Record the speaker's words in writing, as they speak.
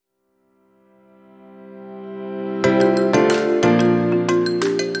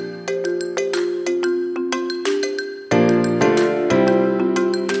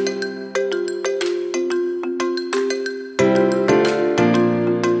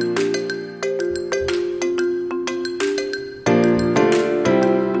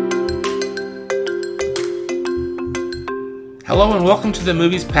Hello and welcome to the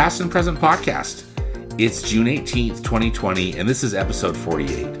Movies Past and Present podcast. It's June 18th, 2020, and this is episode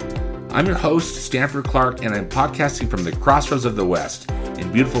 48. I'm your host, Stanford Clark, and I'm podcasting from the crossroads of the West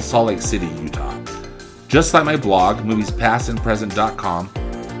in beautiful Salt Lake City, Utah. Just like my blog, moviespastandpresent.com,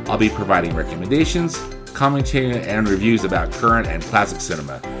 I'll be providing recommendations, commentary, and reviews about current and classic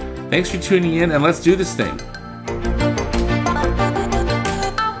cinema. Thanks for tuning in, and let's do this thing.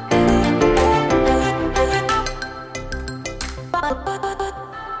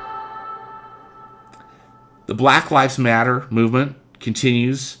 The Black Lives Matter movement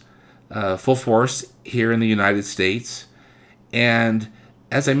continues full force here in the United States. And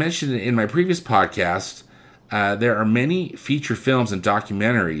as I mentioned in my previous podcast, there are many feature films and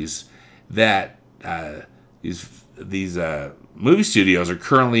documentaries that these movie studios are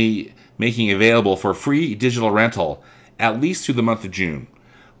currently making available for free digital rental, at least through the month of June.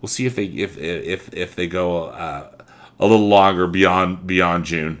 We'll see if they go a little longer beyond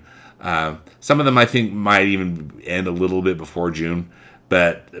June. Some of them I think might even end a little bit before June,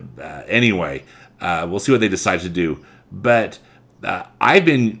 but anyway, we'll see what they decide to do. But I've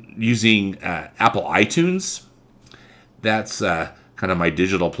been using Apple iTunes. That's kind of my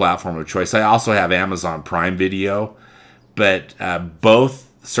digital platform of choice. I also have Amazon Prime Video, but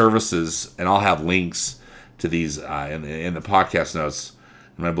both services, and I'll have links to these in the podcast notes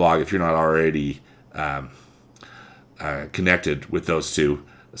in my blog if you're not already connected with those two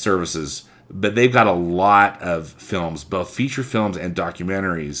services. But they've got a lot of films, both feature films and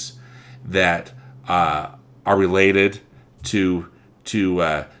documentaries, that are related to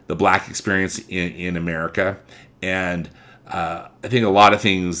the Black experience in America, and I think a lot of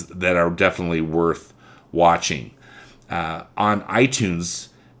things that are definitely worth watching. On iTunes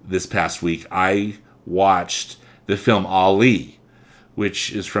this past week, I watched the film Ali,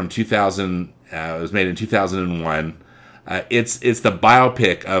 which is from 2000. It was made in 2001. It's the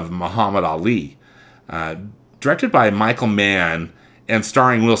biopic of Muhammad Ali, directed by Michael Mann and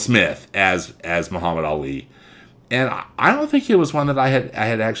starring Will Smith as Muhammad Ali. And I don't think it was one that I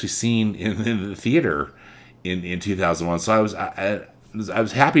had actually seen in the theater in 2001. So I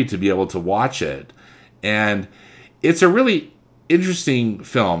was happy to be able to watch it, and it's a really interesting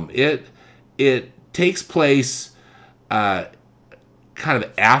film. It takes place kind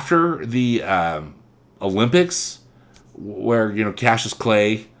of after the Olympics, where Cassius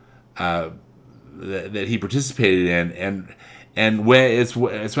Clay that he participated in, and when it's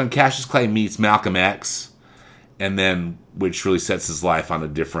when Cassius Clay meets Malcolm X, and then which really sets his life on a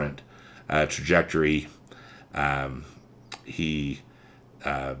different trajectory. He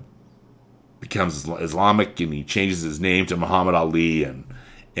becomes Islamic, and he changes his name to Muhammad Ali, and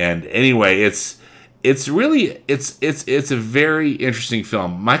anyway, it's a very interesting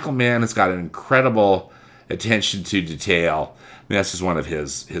film. Michael Mann has got an incredible attention to detail. I mean, that's just one of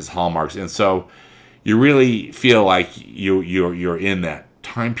his hallmarks, and so you really feel like you're in that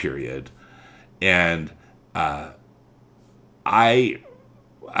time period. And I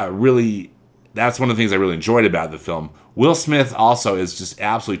really, that's one of the things I really enjoyed about the film. Will Smith also is just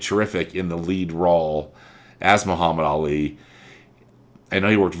absolutely terrific in the lead role as Muhammad Ali. I know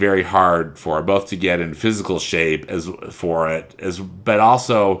he worked very hard for both to get in physical shape but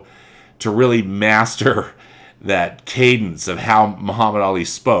also to really master that cadence of how Muhammad Ali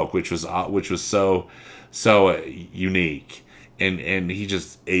spoke, which was so unique, and he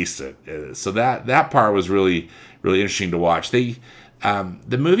just aced it. So that part was really, really interesting to watch. The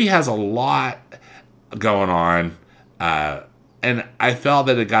movie has a lot going on, and I felt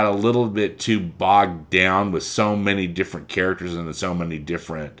that it got a little bit too bogged down with so many different characters and so many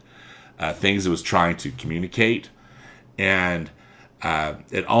different things it was trying to communicate, and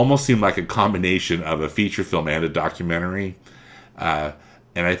it almost seemed like a combination of a feature film and a documentary. And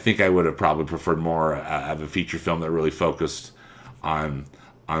I think I would have probably preferred more of a feature film that really focused on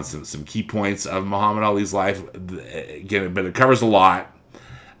some key points of Muhammad Ali's life. Again, but it covers a lot.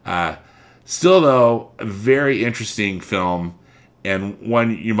 Still, though, a very interesting film, and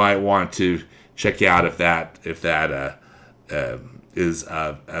one you might want to check out if that is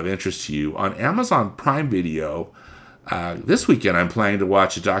of interest to you. On Amazon Prime Video, this weekend I'm planning to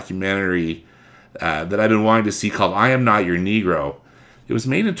watch a documentary that I've been wanting to see called I Am Not Your Negro. It was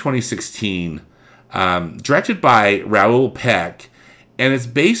made in 2016, directed by Raoul Peck, and it's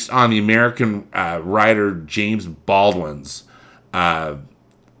based on the American writer James Baldwin's an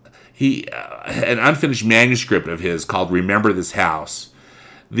unfinished manuscript of his called Remember This House.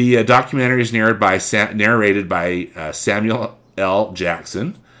 The documentary is narrated by Samuel L.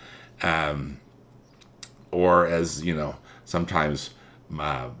 Jackson, or as sometimes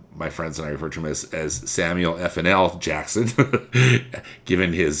my friends and I refer to him as Samuel F&L Jackson,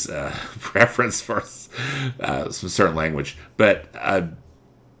 given his preference for some certain language. But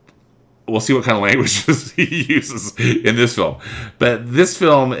we'll see what kind of languages he uses in this film. But this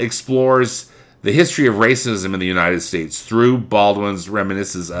film explores the history of racism in the United States through Baldwin's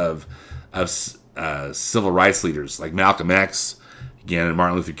reminiscences of civil rights leaders like Malcolm X, again, and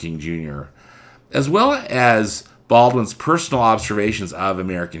Martin Luther King Jr., as well as Baldwin's personal observations of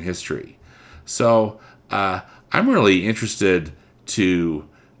American history. So I'm really interested to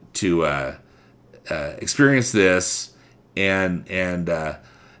experience this, and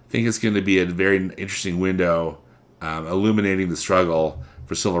think it's going to be a very interesting window illuminating the struggle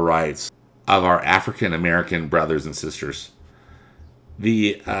for civil rights of our African American brothers and sisters.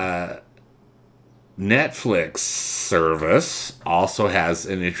 The Netflix service also has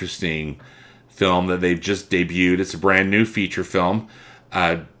an interesting film that they've just debuted. It's a brand new feature film.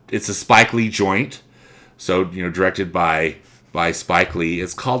 It's a Spike Lee joint, so directed by Spike Lee.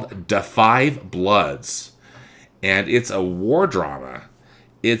 It's called Da 5 Bloods, and it's a war drama.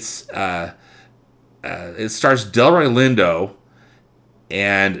 It stars Delroy Lindo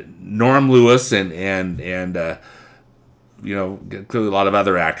and Norm Lewis and clearly a lot of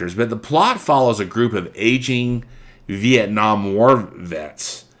other actors. But the plot follows a group of aging Vietnam War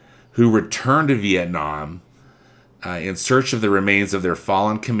vets who return to Vietnam in search of the remains of their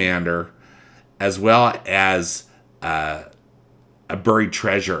fallen commander, as well as a buried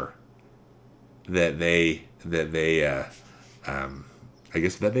treasure that they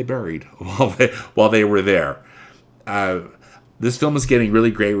buried while they were there. This film is getting really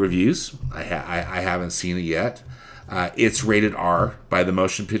great reviews. I haven't seen it yet. It's rated R by the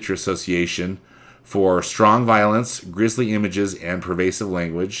Motion Picture Association for strong violence, grisly images, and pervasive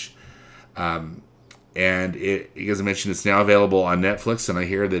language. And as I mentioned, it's now available on Netflix, and I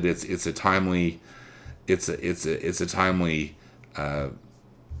hear that it's a timely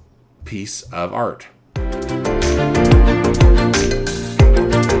piece of art.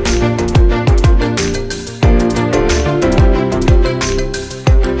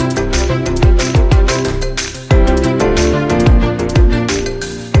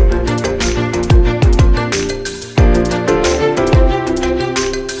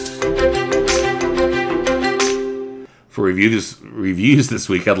 For reviews this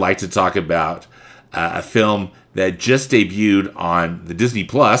week, I'd like to talk about a film that just debuted on the Disney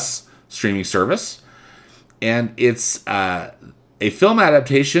Plus streaming service, and it's a film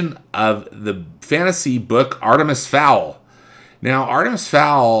adaptation of the fantasy book Artemis Fowl. Now, Artemis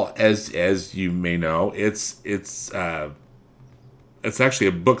Fowl, as you may know, it's actually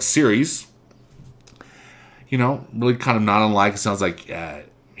a book series. Really kind of not unlike, it sounds like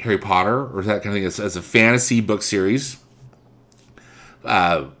Harry Potter or that kind of thing. It's a fantasy book series.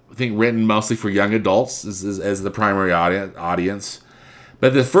 I think written mostly for young adults as the primary audience.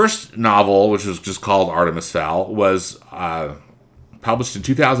 But the first novel, which was just called Artemis Fowl, was published in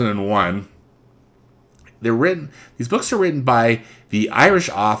 2001. These books are written by the Irish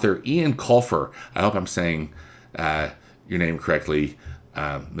author Ian Colfer. I hope I'm saying your name correctly,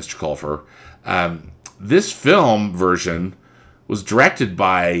 Mr. Colfer. This film version was directed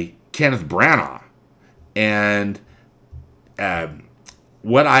by Kenneth Branagh, and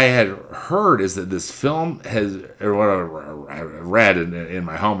what I had heard is that this film or what I read in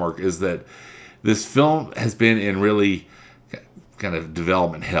my homework, is that this film has been in really kind of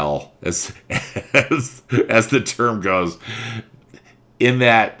development hell, as the term goes, in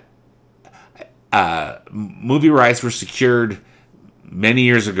that movie rights were secured many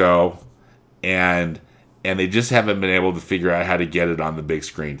years ago, and they just haven't been able to figure out how to get it on the big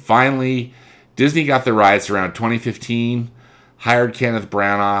screen. Finally, Disney got the rights around 2015. Hired Kenneth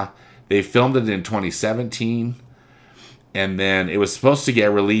Branagh. They filmed it in 2017, and then it was supposed to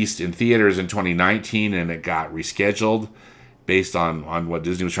get released in theaters in 2019, and it got rescheduled based on what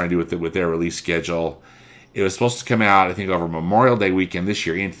Disney was trying to do with their release schedule. It was supposed to come out, I think, over Memorial Day weekend this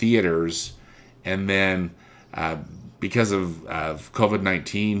year in theaters, and then because of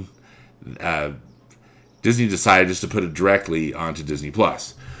COVID-19, Disney decided just to put it directly onto Disney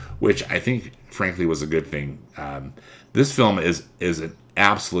Plus, which I think, frankly, was a good thing. This film is an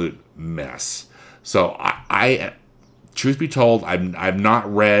absolute mess. So I truth be told, I've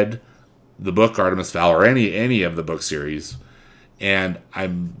not read the book Artemis Fowl or any of the book series, and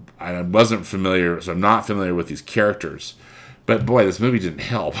I wasn't familiar, so I'm not familiar with these characters. But boy, this movie didn't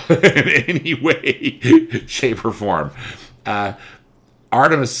help in any way, shape, or form.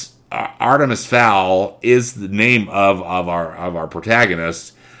 Artemis Fowl is the name of our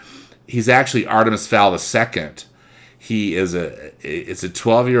protagonist. He's actually Artemis Fowl II. It's a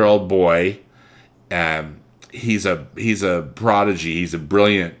 12-year-old boy. He's a prodigy. He's a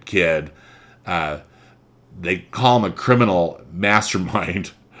brilliant kid. They call him a criminal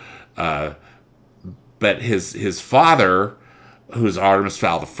mastermind. But his father, who's Artemis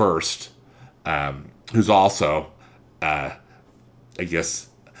Fowl the First, who's also, I guess,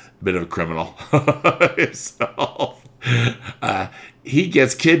 a bit of a criminal himself, he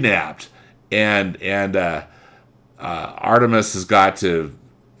gets kidnapped, and Artemis has got to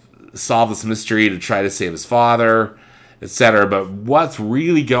solve this mystery to try to save his father, etc. But what's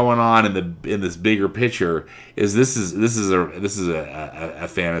really going on in this bigger picture is this is a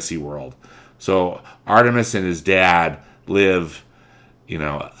fantasy world. So Artemis and his dad live,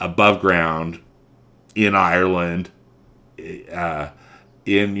 above ground in Ireland, in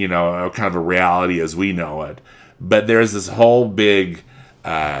kind of a reality as we know it. But there's this whole big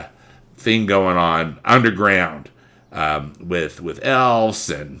thing going on underground, with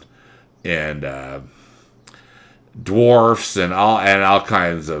elves and dwarfs and all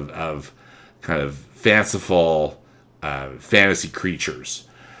kinds of kind of fanciful fantasy creatures.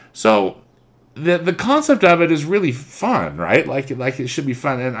 So the concept of it is really fun, right? Like it should be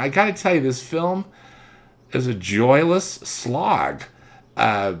fun. And I gotta tell you, this film is a joyless slog.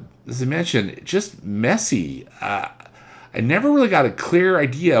 As I mentioned, just messy. I never really got a clear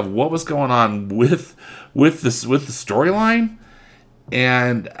idea of what was going on with the storyline,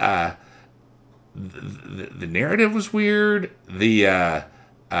 and the narrative was weird. You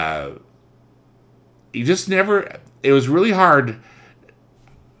just never. It was really hard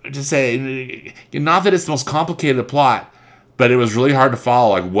to say. Not that it's the most complicated plot, but it was really hard to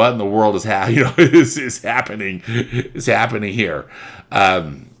follow. Like, what in the world is is happening? Is happening here?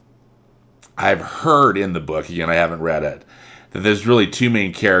 I've heard in the book, again, I haven't read it, that there's really two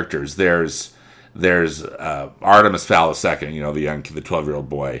main characters. There's Artemis Fowl II, the 12-year-old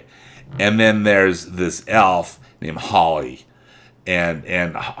boy, and then there's this elf named Holly,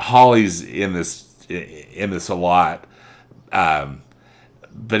 and Holly's in this a lot.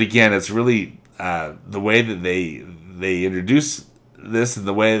 But again, it's really the way that they introduce this and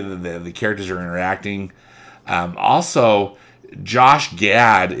the way that the characters are interacting. Also, Josh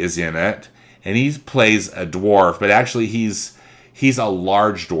Gad is in it, and he plays a dwarf, but actually he's a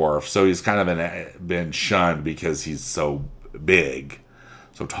large dwarf, so he's kind of been shunned because he's so big,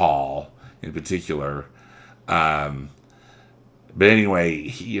 so tall in particular. But anyway,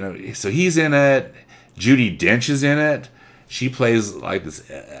 so he's in it. Judi Dench is in it. She plays like this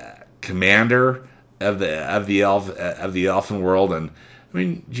commander of the elfin world, and I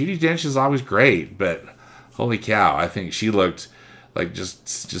mean, Judi Dench is always great, but holy cow, I think she looked like just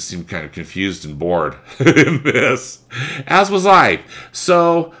seemed kind of confused and bored in this, as was I.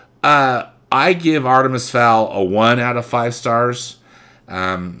 So I give Artemis Fowl a 1 out of 5 stars.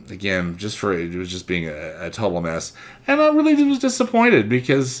 Again, it was just being a total mess, and I really was disappointed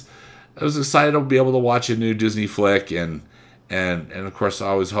because I was excited to be able to watch a new Disney flick, and of course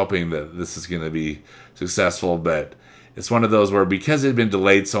I was hoping that this is going to be successful, but it's one of those where, because it had been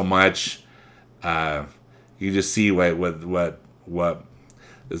delayed so much, you just see what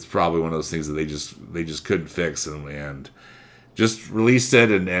it's probably one of those things that they just couldn't fix, and just released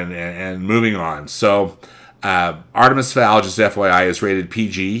it and moving on. So Artemis Fowl, just FYI, is rated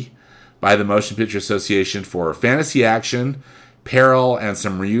PG by the Motion Picture Association for fantasy action, peril, and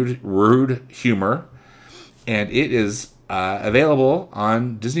some rude humor, and it is available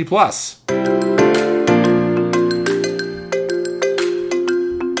on Disney Plus.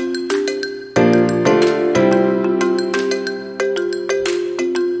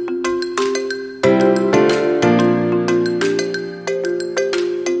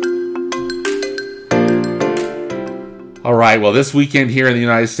 All right, well, this weekend here in the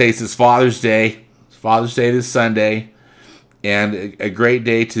United States is Father's Day. It's Father's Day this Sunday, and a great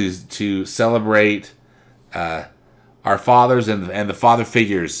day to celebrate our fathers and the father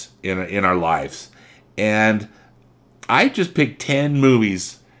figures in our lives. And I just picked 10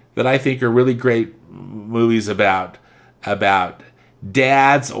 movies that I think are really great movies about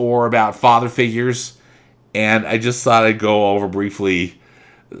dads or about father figures, and I just thought I'd go over briefly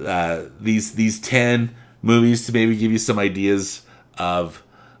these 10 movies to maybe give you some ideas of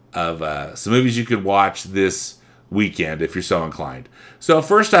some movies you could watch this weekend if you're so inclined. So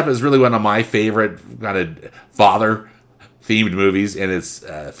first up is really one of my favorite kind of father-themed movies, and it's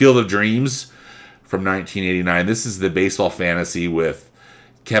Field of Dreams from 1989. This is the baseball fantasy with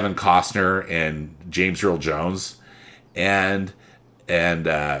Kevin Costner and James Earl Jones, and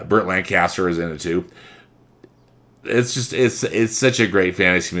Burt Lancaster is in it too. It's such a great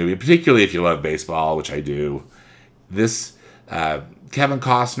fantasy movie, particularly if you love baseball, which I do. this Kevin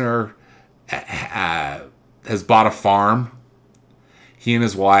Costner has bought a farm. He and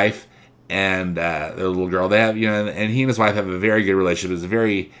his wife and their little girl, they have, and he and his wife have a very good relationship. It's a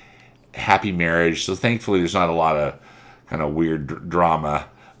very happy marriage. So thankfully, there's not a lot of kind of weird drama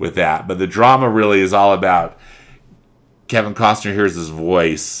with that. But the drama really is all about Kevin Costner hears his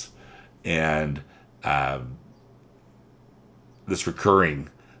voice and this recurring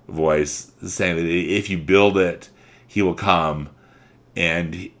voice saying that if you build it, he will come.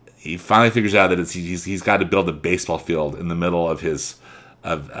 And he finally figures out that he's got to build a baseball field in the middle of his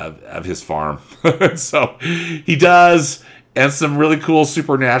farm. So he does, and some really cool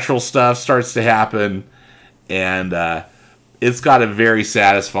supernatural stuff starts to happen, and it's got a very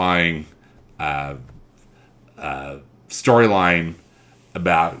satisfying storyline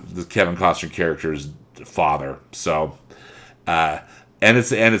about the Kevin Costner character's father. So and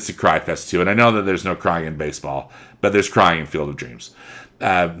it's a cry fest too. And I know that there's no crying in baseball, but there's crying in Field of Dreams.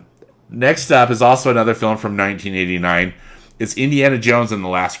 Next up is also another film from 1989. It's Indiana Jones and the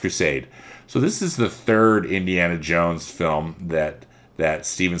Last Crusade. So this is the third Indiana Jones film that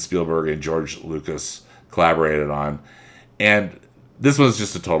Steven Spielberg and George Lucas collaborated on. And this was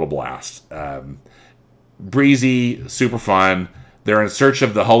just a total blast. Breezy, super fun. They're in search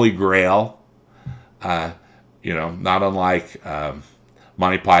of the Holy Grail. Not unlike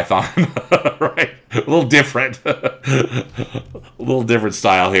Monty Python, right? A little different. A little different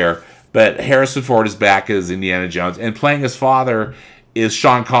style here. But Harrison Ford is back as Indiana Jones, and playing his father is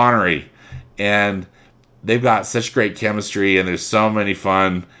Sean Connery. And they've got such great chemistry, and there's so many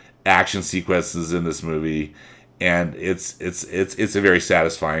fun action sequences in this movie, and it's a very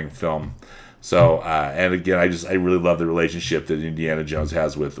satisfying film. So, and again, I really love the relationship that Indiana Jones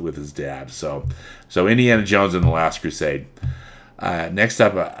has with his dad. So Indiana Jones and the Last Crusade. Next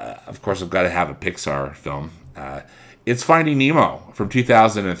up, of course, I've got to have a Pixar film. It's Finding Nemo from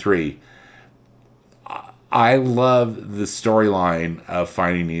 2003. I love the storyline of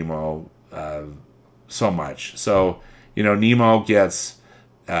Finding Nemo so much. So, Nemo gets,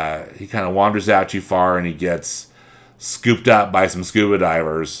 he kind of wanders out too far, and he gets scooped up by some scuba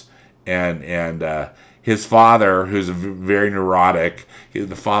divers. And his father, who's very neurotic,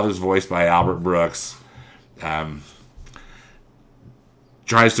 the father's voiced by Albert Brooks,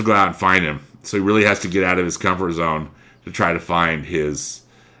 tries to go out and find him. So he really has to get out of his comfort zone to try to find his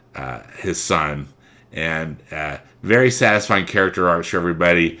son. And very satisfying character arcs for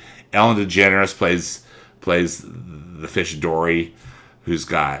everybody. Ellen DeGeneres plays the fish Dory, who's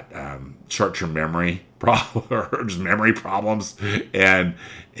got short-term memory or just memory problems, and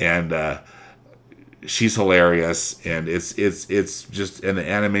she's hilarious, and it's just, and the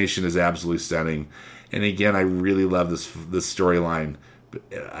animation is absolutely stunning. And again, I really love this storyline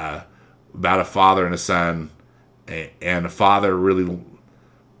about a father and a son, and a father really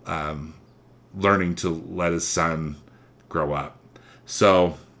learning to let his son grow up.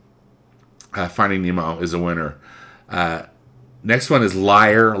 So Finding Nemo is a winner. Next one is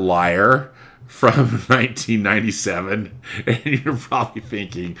Liar, Liar from 1997, and you're probably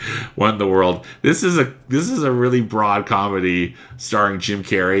thinking, what in the world? This is a really broad comedy starring Jim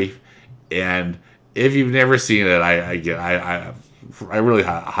Carrey, and if you've never seen it, I really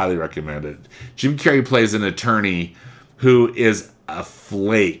highly recommend it. Jim Carrey plays an attorney who is a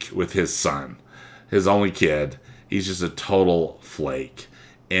flake with his son, his only kid. He's just a total flake,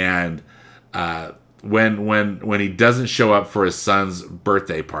 and when he doesn't show up for his son's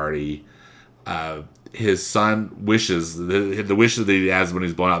birthday party, his son wishes, the wish that he has when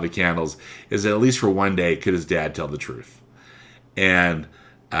he's blowing out the candles is that at least for one day could his dad tell the truth. And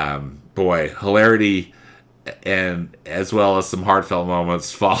boy, hilarity and as well as some heartfelt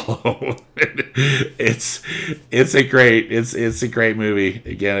moments follow. it's a great movie.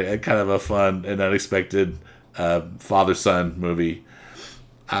 Again, kind of a fun and unexpected father-son movie.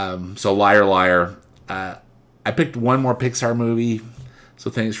 So Liar, Liar. I picked one more Pixar movie, so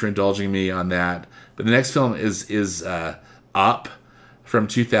thanks for indulging me on that. But the next film is Up from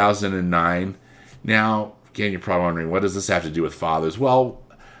 2009. Now, again, you're probably wondering, what does this have to do with fathers? Well,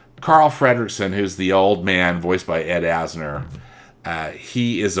 Carl Fredricksen, who's the old man voiced by Ed Asner,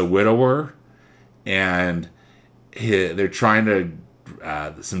 he is a widower, and they're trying to,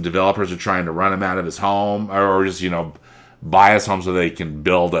 some developers are trying to run him out of his home, or just, buy his home so they can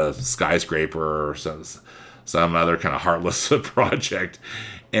build a skyscraper or some other kind of heartless project.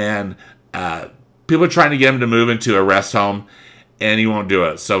 And people are trying to get him to move into a rest home, and he won't do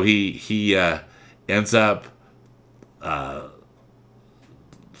it. So he ends up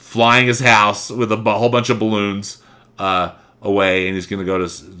flying his house with a whole bunch of balloons away, and he's going to go to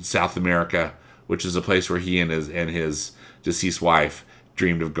South America which is a place where he and his deceased wife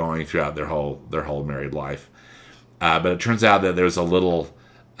dreamed of going throughout their whole married life. But it turns out that there's a little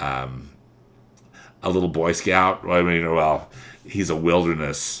Boy Scout. I mean, well, he's a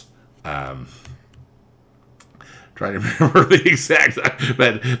wilderness. Trying to remember the exact,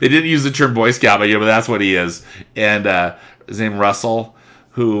 but they didn't use the term Boy Scout, but that's what he is. And his name Russell,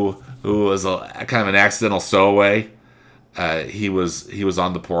 who was a kind of an accidental stowaway. He was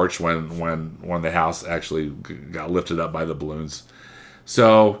on the porch when the house actually got lifted up by the balloons.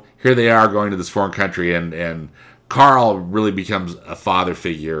 So here they are going to this foreign country, and Carl really becomes a father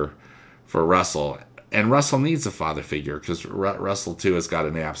figure for Russell. And Russell needs a father figure because Russell too has got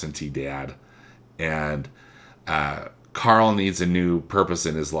an absentee dad, and Carl needs a new purpose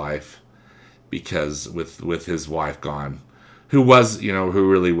in his life because with his wife gone, who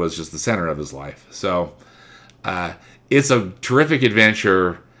really was just the center of his life. So it's a terrific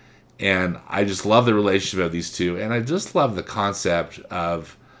adventure, and I just love the relationship of these two, and I just love the concept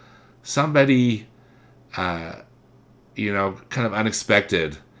of somebody, kind of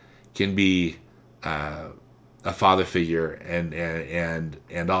unexpected, can be a father figure,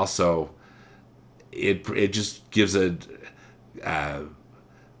 and also it just gives a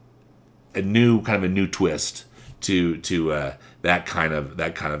new twist to that kind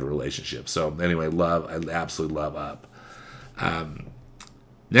of relationship. So anyway, I absolutely love Up.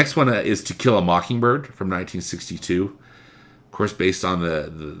 Next one is To Kill a Mockingbird from 1962, of course, based on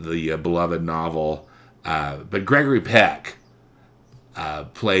the beloved novel. But Gregory Peck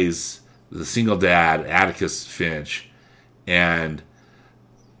plays the single dad, Atticus Finch, and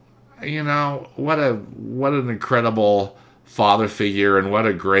what an incredible father figure, and what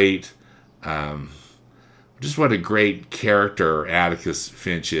a great character Atticus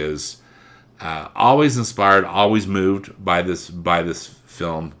Finch is. Always inspired, always moved by this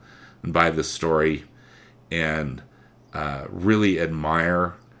film and by this story, and really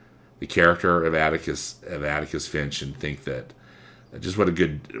admire the character of Atticus Finch, and think that just what a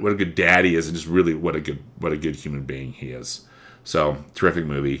good dad he is, and just really what a good human being he is. So terrific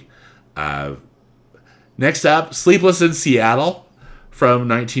movie. Next up, Sleepless in Seattle from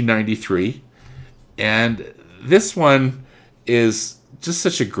 1993, and this one is just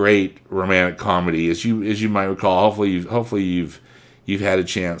such a great romantic comedy, as you might recall. Hopefully you've had a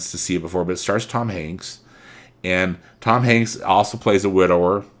chance to see it before, but it stars Tom Hanks, and Tom Hanks also plays a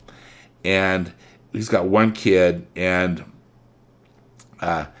widower, and he's got one kid, and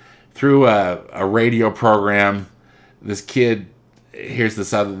through a radio program, this kid hears I'll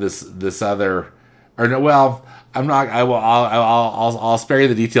spare you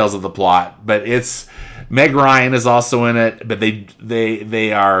the details of the plot, but it's Meg Ryan is also in it, but they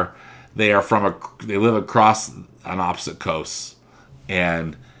live across on opposite coasts, and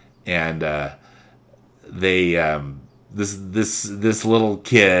this little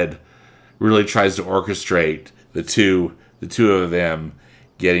kid really tries to orchestrate the two of them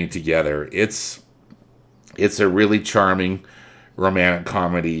getting together. It's a really charming romantic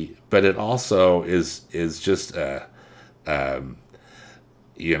comedy, but it also is just a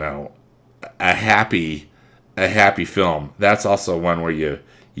happy film. That's also one where you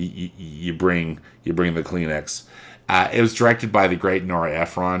bring the Kleenex. It was directed by the great Nora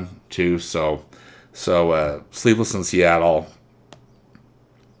Ephron too. So Sleepless in Seattle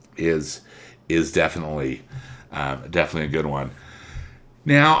is definitely a good one.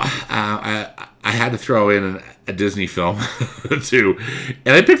 Now I had to throw in a Disney film too,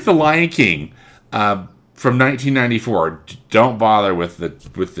 and I picked The Lion King from 1994. Don't bother with the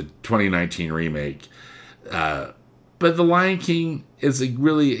 2019 remake. But The Lion King is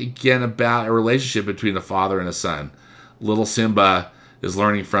really, again, about a relationship between a father and a son. Little Simba is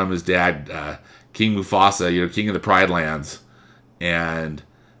learning from his dad, King Mufasa, king of the Pride Lands, and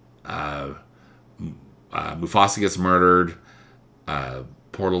Mufasa gets murdered.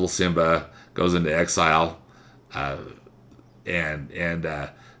 Poor little Simba goes into exile, and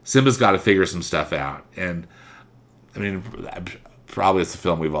Simba's got to figure some stuff out. And I mean, probably it's a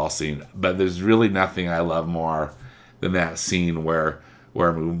film we've all seen, but there's really nothing I love more than that scene where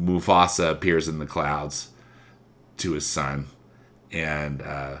Mufasa appears in the clouds to his son, and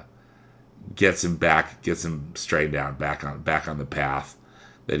gets him straightened out, back on the path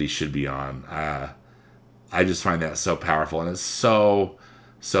that he should be on. I just find that so powerful, and it's so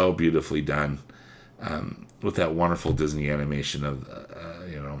beautifully done, with that wonderful Disney animation of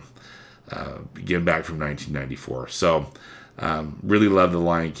again back from 1994. So really love The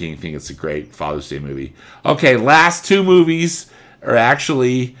Lion King. Think it's a great Father's Day movie. Okay, last two movies are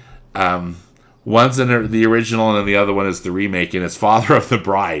actually one's in the original, and then the other one is the remake, and it's Father of the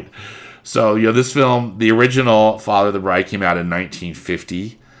Bride So, this film, the original Father of the Bride, came out in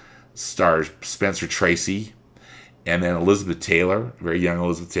 1950, stars Spencer Tracy, and then Elizabeth Taylor, very young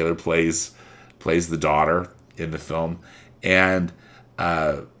Elizabeth Taylor, plays the daughter in the film, and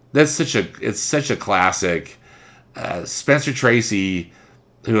it's such a classic. Spencer Tracy,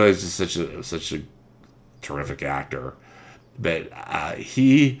 who is just such a terrific actor, but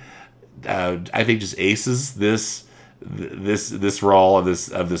he, I think, just aces this role of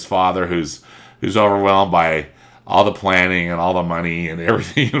this father who's overwhelmed by all the planning and all the money and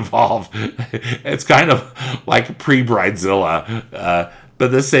everything involved. It's kind of like pre-Bridezilla,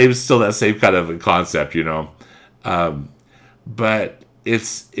 but still that same kind of concept, But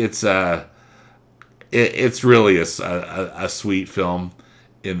it's really a sweet film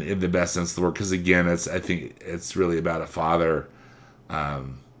in the best sense of the word, because again, I think it's really about a father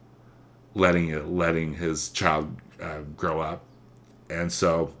letting his child grow up, and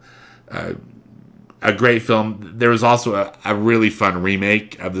so a great film. There was also a really fun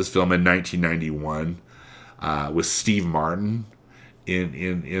remake of this film in 1991 with Steve Martin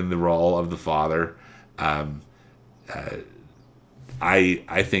in the role of the father. I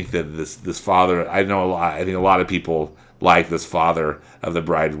think that this father, I think a lot of people like this Father of the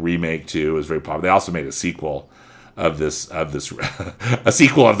Bride remake too. It was very popular. They also made a sequel of this a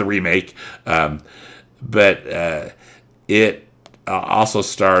sequel of the remake, but it also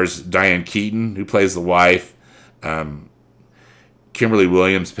stars Diane Keaton, who plays the wife, Kimberly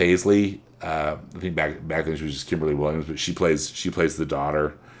Williams Paisley. I think back then she was just Kimberly Williams, but she plays the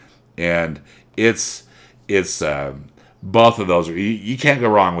daughter, and it's both of those. You can't go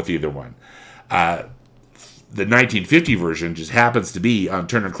wrong with either one. The 1950 version just happens to be on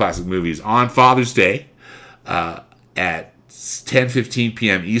Turner Classic Movies on Father's Day at 10:15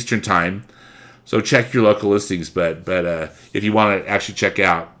 p.m. Eastern Time. So check your local listings. But if you want to actually check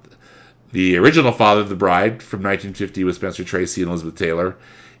out the original Father of the Bride from 1950 with Spencer Tracy and Elizabeth Taylor,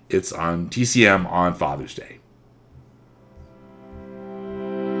 it's on TCM on Father's Day.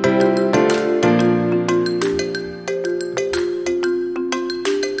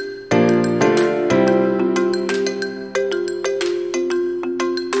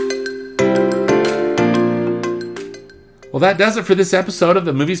 Well, that does it for this episode of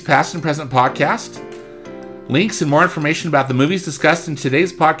the Movies Past and Present podcast. Links and more information about the movies discussed in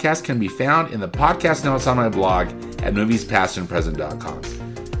today's podcast can be found in the podcast notes on my blog at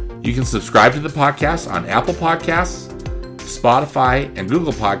moviespastandpresent.com. You can subscribe to the podcast on Apple Podcasts, Spotify, and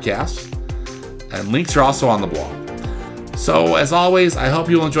Google Podcasts, and links are also on the blog. So, as always, I hope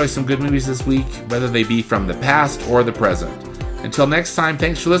you'll enjoy some good movies this week, whether they be from the past or the present. Until next time,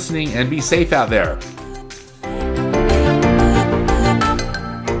 thanks for listening and be safe out there.